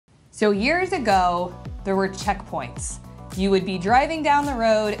So years ago, there were checkpoints. You would be driving down the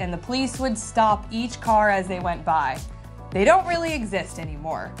road and the police would stop each car as they went by. They don't really exist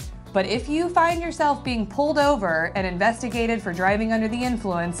anymore. But if you find yourself being pulled over and investigated for driving under the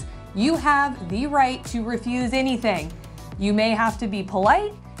influence, you have the right to refuse anything. You may have to be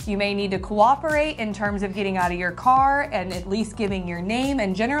polite, you may need to cooperate in terms of getting out of your car and at least giving your name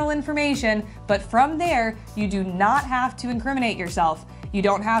and general information, but from there, you do not have to incriminate yourself. You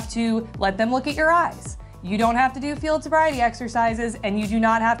don't have to let them look at your eyes. You don't have to do field sobriety exercises, and you do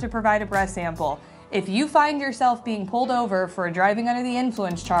not have to provide a breath sample. If you find yourself being pulled over for a driving under the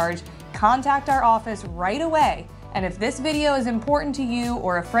influence charge, contact our office right away. And if this video is important to you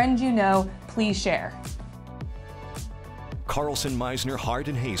or a friend you know, please share. Carlson, Meisner, Hart,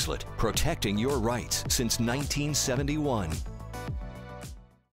 and Hazlett, protecting your rights since 1971.